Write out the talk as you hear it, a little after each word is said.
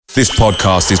This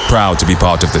podcast is proud to be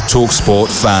part of the TalkSport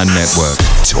Fan Network.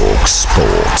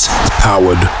 TalkSport.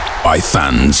 Powered by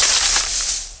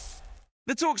fans.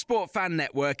 The TalkSport Fan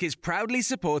Network is proudly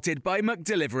supported by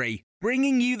McDelivery,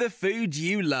 bringing you the food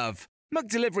you love.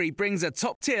 McDelivery brings a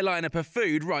top-tier lineup of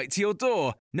food right to your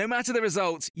door. No matter the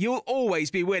result, you'll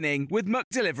always be winning with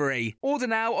McDelivery. Order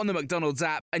now on the McDonald's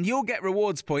app and you'll get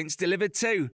rewards points delivered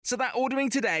too. So that ordering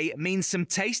today means some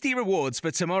tasty rewards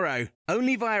for tomorrow.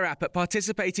 Only via app at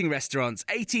participating restaurants.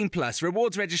 18 plus.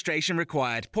 Rewards registration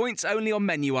required. Points only on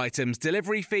menu items.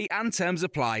 Delivery fee and terms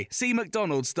apply. See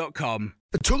mcdonalds.com.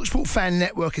 The TalkSport Fan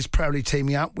Network is proudly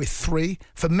teaming up with 3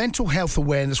 for Mental Health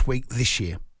Awareness Week this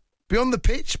year. Beyond the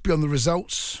pitch, beyond the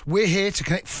results, we're here to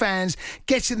connect fans,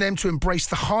 getting them to embrace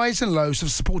the highs and lows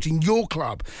of supporting your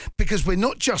club, because we're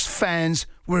not just fans,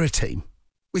 we're a team.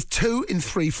 With 2 in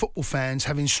 3 football fans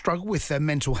having struggled with their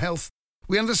mental health,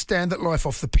 we understand that life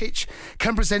off the pitch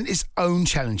can present its own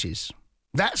challenges.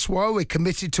 That's why we're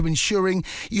committed to ensuring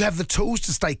you have the tools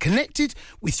to stay connected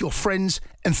with your friends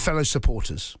and fellow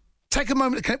supporters. Take a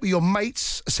moment to connect with your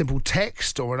mates. A simple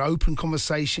text or an open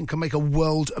conversation can make a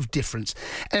world of difference.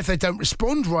 And if they don't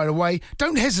respond right away,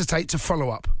 don't hesitate to follow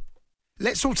up.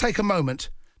 Let's all take a moment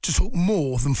to talk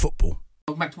more than football.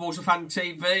 Welcome back to Walsall Fan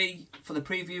TV for the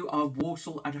preview of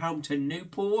Walsall at home to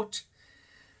Newport.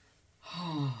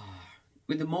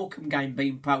 With the Morecambe game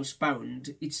being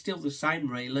postponed, it's still the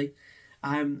same really.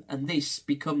 And this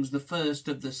becomes the first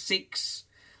of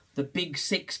the big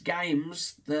 6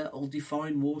 games that will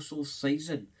define Walsall's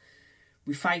season.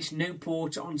 We face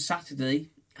Newport on Saturday,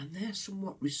 and they're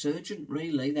somewhat resurgent,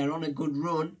 really. They're on a good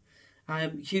run.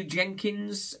 Hugh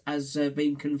Jenkins has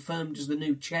been confirmed as the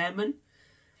new chairman,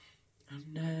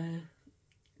 and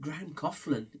Graham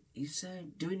Coughlin is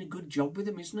doing a good job with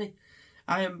them, isn't he?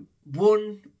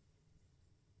 Won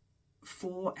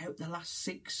 4 out the last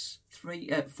 6,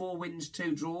 4 wins,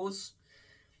 2 draws.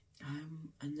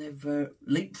 And they've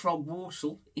leapfrogged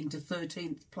Walsall into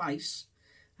 13th place.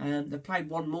 They played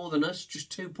 1 more than us,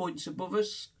 just 2 points above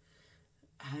us.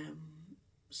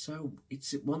 So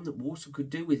it's one that Walsall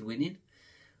could do with winning.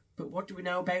 But what do we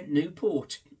know about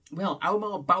Newport? Well,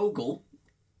 Omar Bogle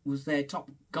was their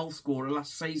top goal scorer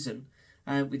last season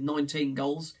with 19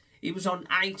 goals. He was on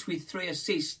 8 with 3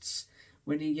 assists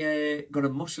when he got a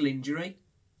muscle injury.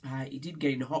 He did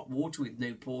get in hot water with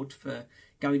Newport for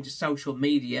going to social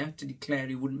media to declare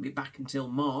he wouldn't be back until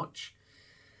March.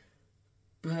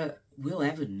 But Will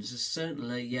Evans has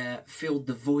certainly filled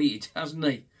the void, hasn't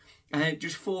he?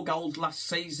 Just 4 goals last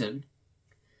season.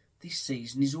 This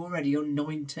season he's already on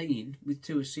 19 with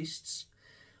 2 assists.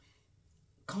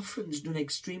 Coughlin's done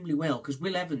extremely well because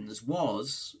Will Evans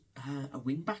was a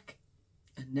wing-back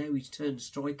and now he's turned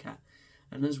striker.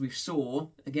 And as we saw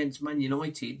against Man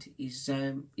United, he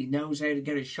knows how to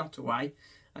get a shot away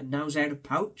and knows how to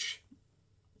poach.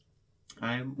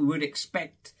 We would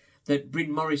expect that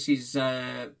Bryn Morris's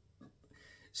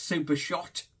super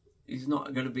shot is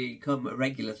not going to become a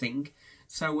regular thing.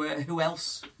 So who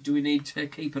else do we need to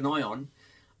keep an eye on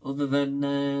other than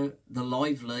the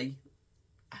lively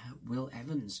Will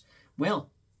Evans? Well,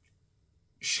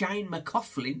 Shane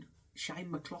McLaughlin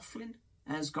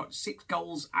has got 6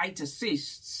 goals, 8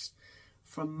 assists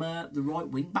from the right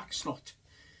wing-back slot.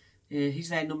 He's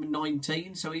their number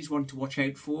 19, so he's one to watch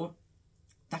out for.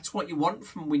 That's what you want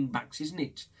from wing-backs, isn't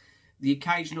it? The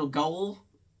occasional goal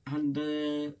and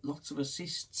lots of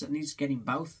assists, and he's getting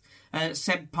both.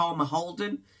 Seb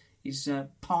Palmer-Holden is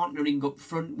partnering up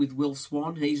front with Will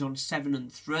Swan. He's on 7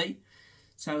 and 3,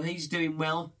 so he's doing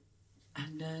well.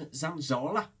 And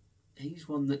Zanzala, he's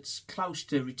one that's close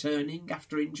to returning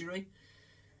after injury.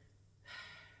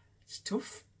 It's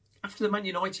tough. After the Man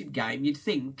United game, you'd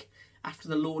think after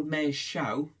the Lord Mayor's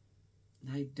show,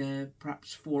 they'd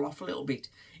perhaps fall off a little bit.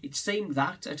 It seemed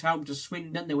that at home to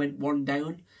Swindon, they went 1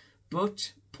 down,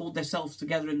 but pulled themselves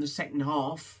together in the second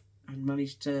half and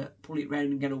managed to pull it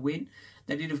round and get a win.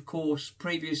 They did, of course,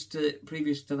 previous to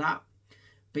that,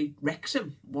 beat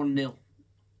Wrexham 1-0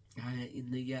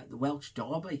 in the Welsh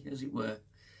derby, as it were.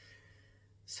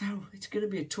 So it's going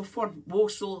to be a tough one.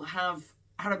 Walsall have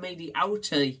Aramedi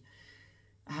Auti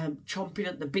chomping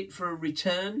at the bit for a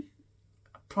return.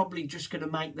 Probably just going to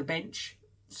make the bench.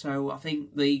 So I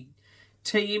think the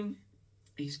team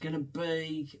is going to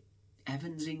be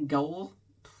Evans in goal.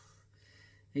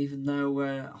 Even though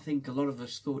I think a lot of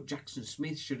us thought Jackson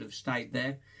Smith should have stayed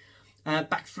there.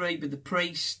 Back 3 with the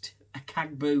Priest,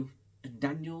 Akagbu and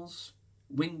Daniels.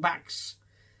 Wing backs,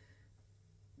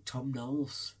 Tom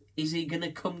Knowles. Is he going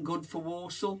to come good for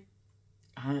Walsall?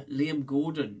 Liam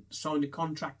Gordon signed a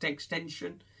contract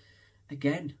extension.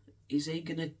 Again, is he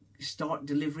going to start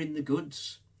delivering the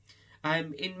goods?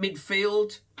 In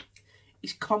midfield,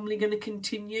 is Comley going to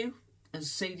continue as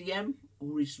CDM,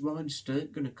 or is Ryan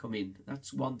Sturt going to come in?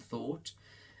 That's one thought.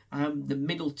 The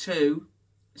middle two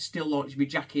still likely to be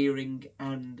Jack Earing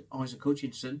and Isaac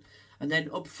Hutchinson. And then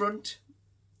up front,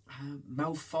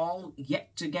 Mo Fall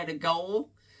yet to get a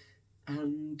goal,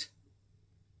 and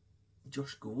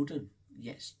Josh Gordon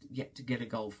yet to get a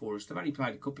goal for us. They've only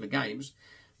played a couple of games,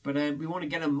 but we want to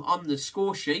get them on the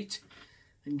score sheet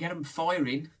and get them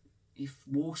firing if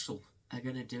Walsall are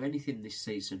going to do anything this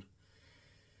season.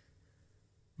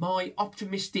 My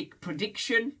optimistic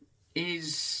prediction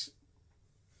is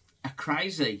a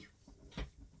crazy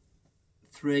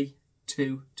 3-2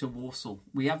 to Walsall.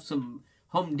 We have some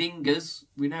humdingers.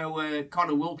 We know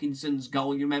Connor Wilkinson's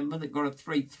goal, you remember, that got a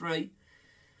 3-3.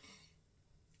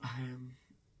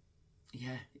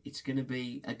 Yeah, it's going to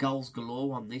be a goals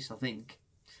galore on this, I think.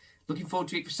 Looking forward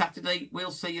to it for Saturday.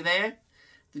 We'll see you there.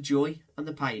 The joy and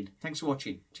the pain. Thanks for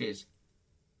watching. Cheers.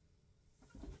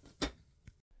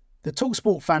 The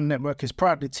TalkSport Fan Network is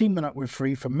proudly teaming up with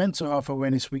Free for Mental Health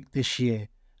Awareness Week this year.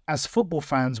 As football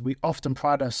fans, we often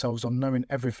pride ourselves on knowing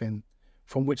everything,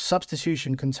 from which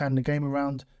substitution can turn the game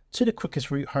around to the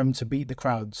quickest route home to beat the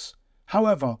crowds.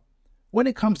 However, when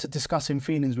it comes to discussing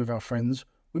feelings with our friends,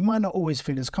 we might not always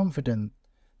feel as confident.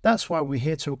 That's why we're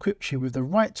here to equip you with the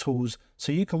right tools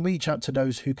so you can reach out to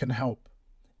those who can help.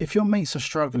 If your mates are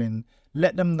struggling,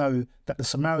 let them know that the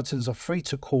Samaritans are free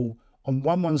to call on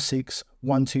 116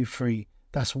 123.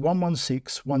 That's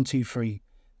 116 123.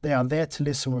 They are there to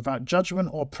listen without judgment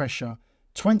or pressure,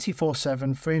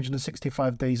 24/7,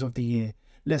 365 days of the year.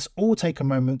 Let's all take a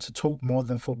moment to talk more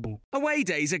than football. Away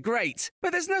days are great,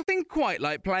 but there's nothing quite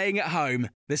like playing at home.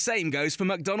 The same goes for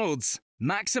McDonald's.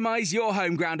 Maximise your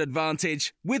home ground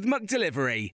advantage with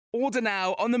McDelivery. Order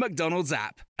now on the McDonald's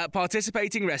app. At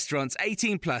participating restaurants,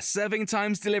 18 plus, serving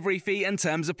times, delivery fee and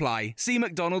terms apply. See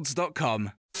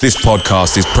mcdonalds.com. This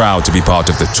podcast is proud to be part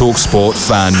of the TalkSport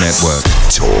Fan Network.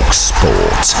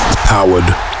 TalkSport. Powered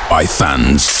by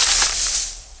fans.